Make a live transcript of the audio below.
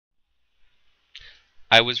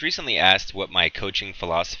I was recently asked what my coaching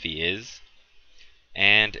philosophy is,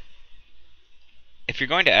 and if you're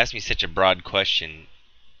going to ask me such a broad question,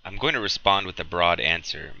 I'm going to respond with a broad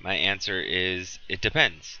answer. My answer is it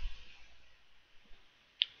depends.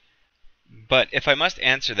 But if I must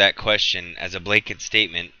answer that question as a blanket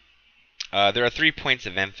statement, there are 3 points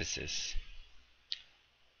of emphasis.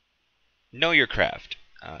 Know your craft.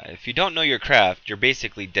 If you don't know your craft, you're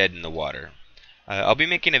basically dead in the water. I'll be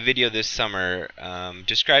making a video this summer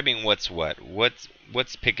describing what's what.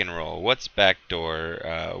 What's pick and roll, what's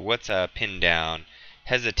backdoor, what's pin down,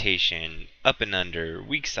 hesitation, up and under,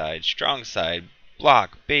 weak side, strong side,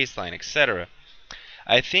 block, baseline, etc.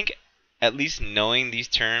 I think at least knowing these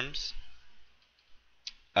terms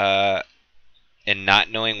uh, and not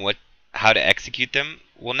knowing how to execute them,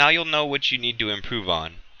 well, now you'll know what you need to improve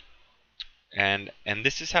on, and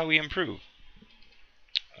this is how we improve.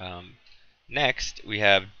 Um, Next, we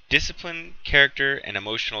have discipline, character, and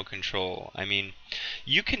emotional control. I mean,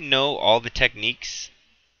 you can know all the techniques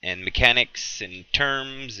and mechanics and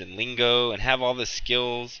terms and lingo and have all the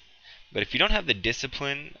skills, but if you don't have the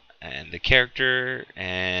discipline and the character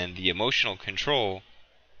and the emotional control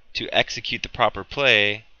to execute the proper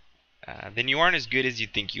play, then you aren't as good as you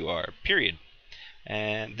think you are, period.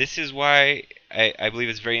 And this is why I believe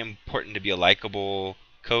it's very important to be a likable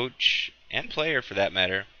coach and player for that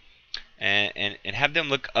matter, and have them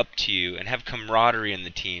look up to you and have camaraderie in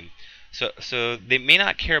the team. So they may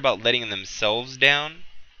not care about letting themselves down,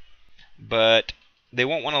 but they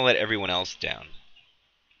won't want to let everyone else down.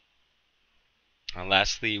 And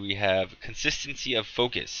lastly, we have consistency of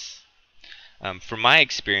focus. From my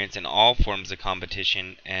experience in all forms of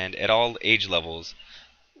competition and at all age levels,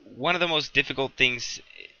 one of the most difficult things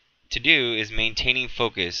to do is maintaining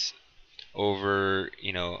focus over,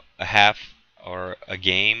 a half or a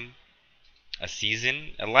game, a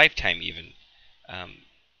season, a lifetime even. Um,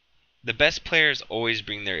 the best players always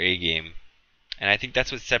bring their A game, and I think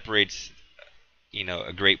that's what separates,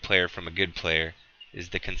 a great player from a good player is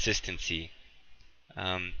the consistency.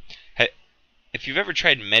 Um, if you've ever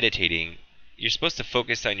tried meditating, you're supposed to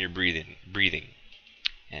focus on your breathing,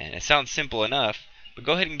 and it sounds simple enough, but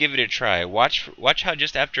go ahead and give it a try. Watch how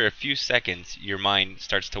just after a few seconds your mind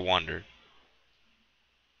starts to wander.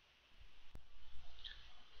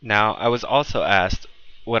 Now, I was also asked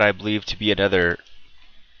what I believe to be another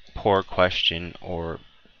poor question or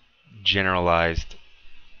generalized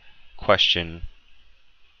question,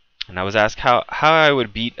 and I was asked how I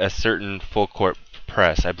would beat a certain full court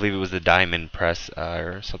press. I believe it was the diamond press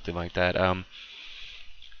or something like that.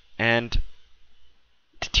 And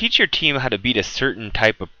to teach your team how to beat a certain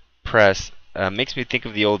type of press makes me think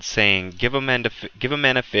of the old saying: give a man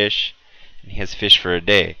a fish, and he has fish for a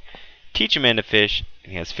day. Teach a man to fish,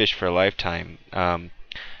 and he has fish for a lifetime.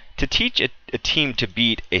 To teach a team to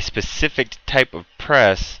beat a specific type of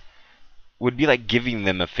press would be like giving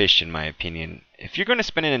them a fish, in my opinion. If you're going to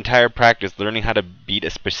spend an entire practice learning how to beat a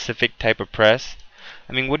specific type of press,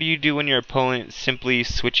 I mean, what do you do when your opponent simply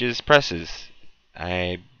switches presses?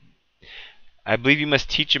 I believe you must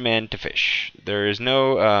teach a man to fish. There's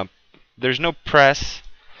no press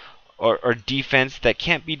or defense that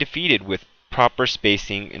can't be defeated with proper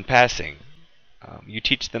spacing and passing. You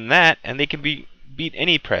teach them that, and they can beat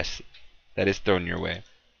any press that is thrown your way.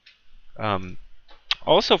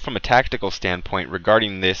 Also, from a tactical standpoint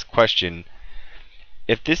regarding this question,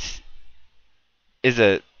 if this is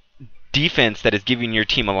a defense that is giving your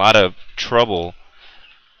team a lot of trouble,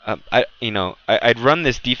 I'd run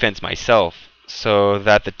this defense myself so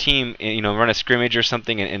that the team, run a scrimmage or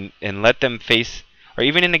something and let them face, or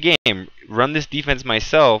even in a game, run this defense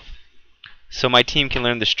myself so my team can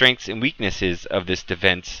learn the strengths and weaknesses of this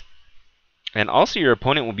defense. And also your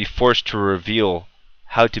opponent will be forced to reveal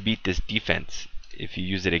how to beat this defense if you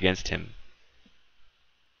use it against him.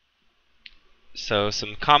 So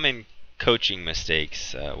some common coaching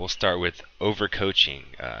mistakes. We'll start with overcoaching,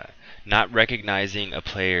 not recognizing a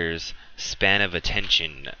player's span of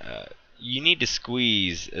attention. You need to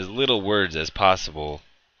squeeze as little words as possible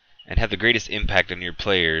and have the greatest impact on your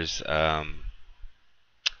players.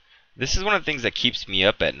 This is one of the things that keeps me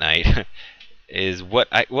up at night. Is what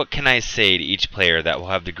can I say to each player that will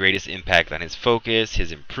have the greatest impact on his focus,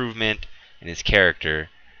 his improvement, and his character.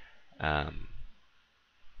 The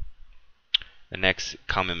next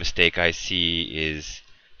common mistake I see is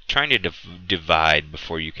trying to divide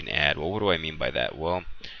before you can add. Well, what do I mean by that? Well,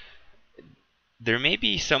 there may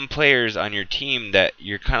be some players on your team that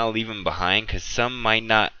you're kind of leaving behind because some might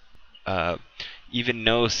not even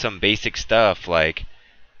know some basic stuff like,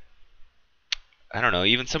 I don't know,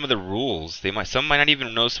 even some of the rules. Some might not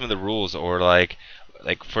even know some of the rules, or like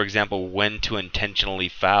like for example, when to intentionally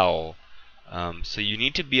foul. So you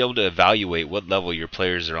need to be able to evaluate what level your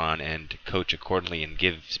players are on and coach accordingly and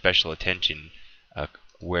give special attention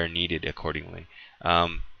where needed accordingly.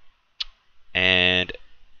 And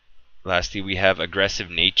lastly, we have aggressive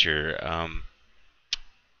nature.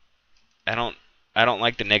 I don't I don't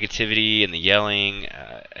like the negativity and the yelling.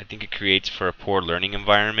 I think it creates for a poor learning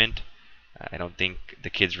environment. I don't think the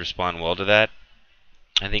kids respond well to that.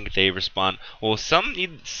 I think they respond well. Some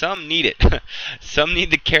need it. Some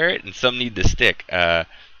need the carrot and some need the stick.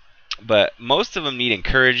 But most of them need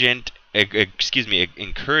encouragement. Excuse me,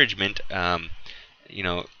 encouragement. You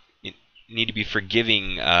know, need to be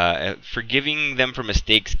forgiving. Forgiving them for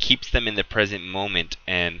mistakes keeps them in the present moment,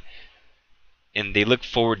 and they look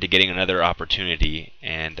forward to getting another opportunity.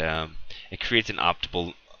 And it creates an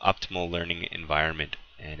optimal learning environment,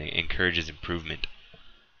 and it encourages improvement.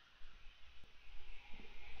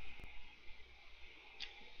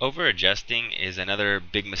 Over adjusting is another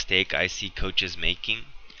big mistake I see coaches making.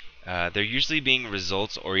 They're usually being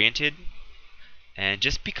results oriented, and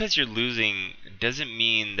just because you're losing doesn't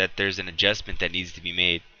mean that there's an adjustment that needs to be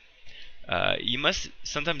made. You must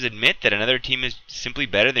sometimes admit that another team is simply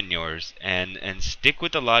better than yours, and stick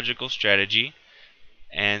with the logical strategy,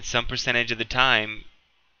 and some percentage of the time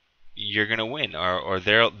you're going to win, or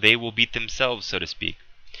they will beat themselves, so to speak.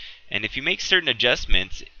 And if you make certain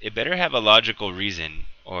adjustments, it better have a logical reason,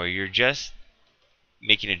 or you're just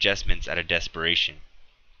making adjustments out of desperation.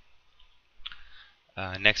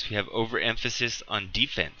 Next, we have overemphasis on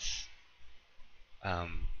defense.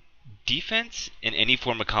 Um, Defense in any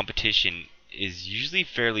form of competition is usually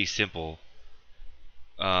fairly simple.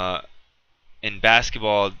 Uh, in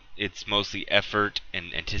basketball, it's mostly effort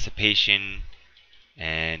and anticipation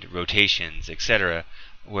and rotations, etc.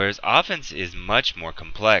 Whereas offense is much more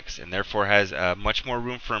complex and therefore has much more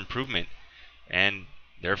room for improvement and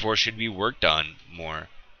therefore should be worked on more.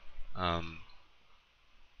 Um,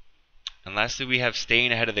 and lastly, we have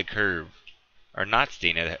staying ahead of the curve, or not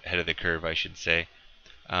staying ahead of the curve, I should say.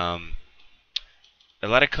 Um, a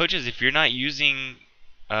lot of coaches, if you're not using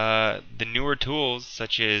the newer tools,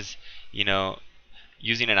 such as you know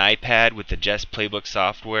using an iPad with the Jest Playbook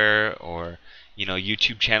software, or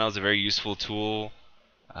YouTube channel is a very useful tool.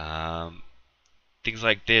 Um, Things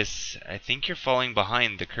like this, I think you're falling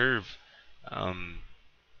behind the curve. Um,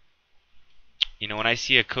 when I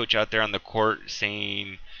see a coach out there on the court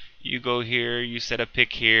saying, "You go here, you set a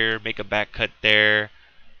pick here, make a back cut there,"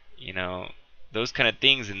 you know, those kind of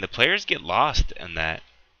things, and the players get lost in that.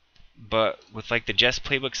 But with like the Jest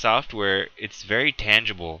Playbook software, it's very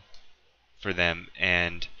tangible for them,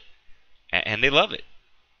 and they love it.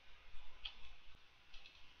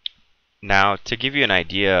 Now, to give you an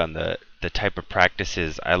idea on the type of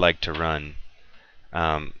practices I like to run,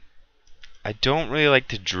 um, I don't really like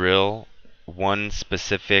to drill one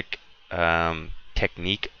specific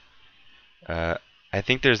technique. Uh, I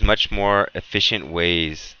think there's much more efficient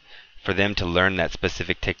ways for them to learn that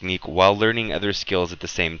specific technique while learning other skills at the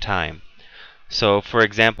same time. So, for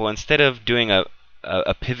example, instead of doing a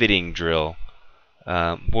pivoting drill,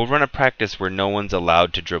 we'll run a practice where no one's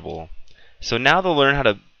allowed to dribble. So now they'll learn how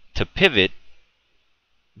to pivot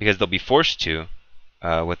because they'll be forced to.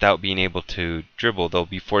 Without being able to dribble, they'll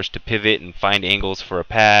be forced to pivot and find angles for a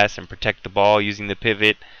pass and protect the ball using the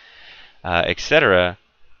pivot, etc.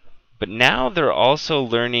 But now they're also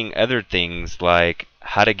learning other things like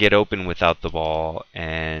how to get open without the ball,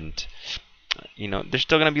 and they're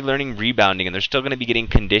still going to be learning rebounding, and they're still going to be getting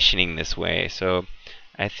conditioning this way. So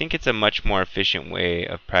I think it's a much more efficient way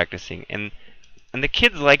of practicing, and the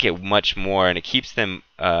kids like it much more, and it keeps them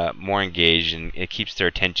more engaged, and it keeps their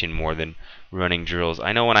attention more than running drills.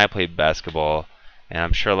 I know when I played basketball, and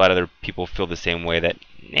I'm sure a lot of other people feel the same way, that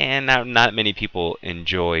not many people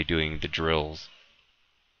enjoy doing the drills.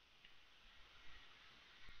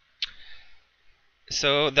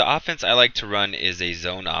 So the offense I like to run is a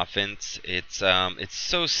zone offense. It's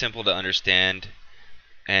so simple to understand,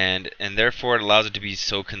 and therefore it allows it to be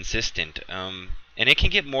so consistent. And it can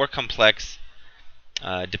get more complex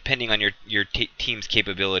depending on your team's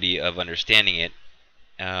capability of understanding it.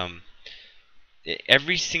 Um,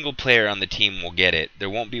 every single player on the team will get it. There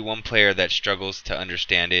won't be one player that struggles to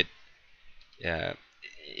understand it. Uh,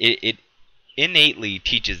 it innately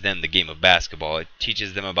teaches them the game of basketball. It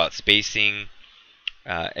teaches them about spacing.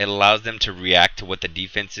 It allows them to react to what the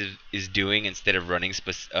defense is doing instead of running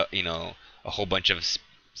a whole bunch of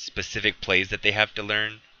specific plays that they have to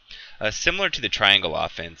learn. Similar to the triangle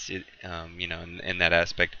offense, in that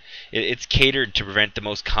aspect, it's catered to prevent the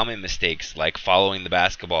most common mistakes like following the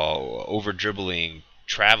basketball, over dribbling,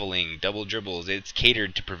 traveling, double dribbles. It's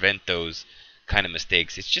catered to prevent those kind of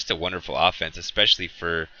mistakes. It's just a wonderful offense, especially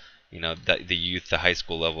for the youth, the high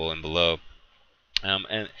school level and below. Um,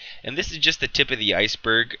 and and this is just the tip of the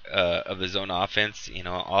iceberg of the zone offense.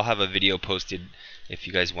 I'll have a video posted if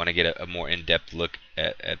you guys want to get a more in-depth look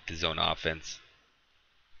at the zone offense.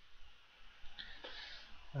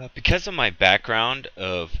 Because of my background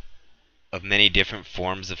of many different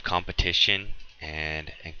forms of competition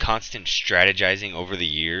and constant strategizing over the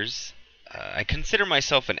years, I consider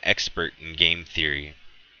myself an expert in game theory.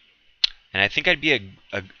 And I think I'd be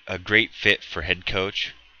a great fit for head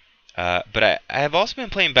coach. But I have also been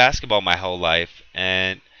playing basketball my whole life,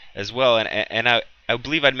 and as well, and I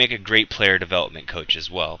believe I'd make a great player development coach as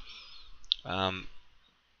well. Um,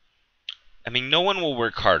 I mean, no one will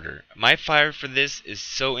work harder. My fire for this is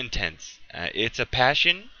so intense. It's a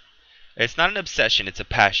passion. It's not an obsession, it's a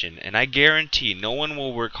passion. And I guarantee no one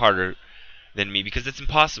will work harder than me because it's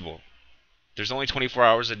impossible. There's only 24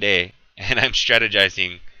 hours a day, and I'm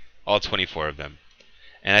strategizing all 24 of them.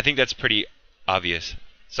 And I think that's pretty obvious.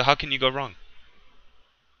 So how can you go wrong?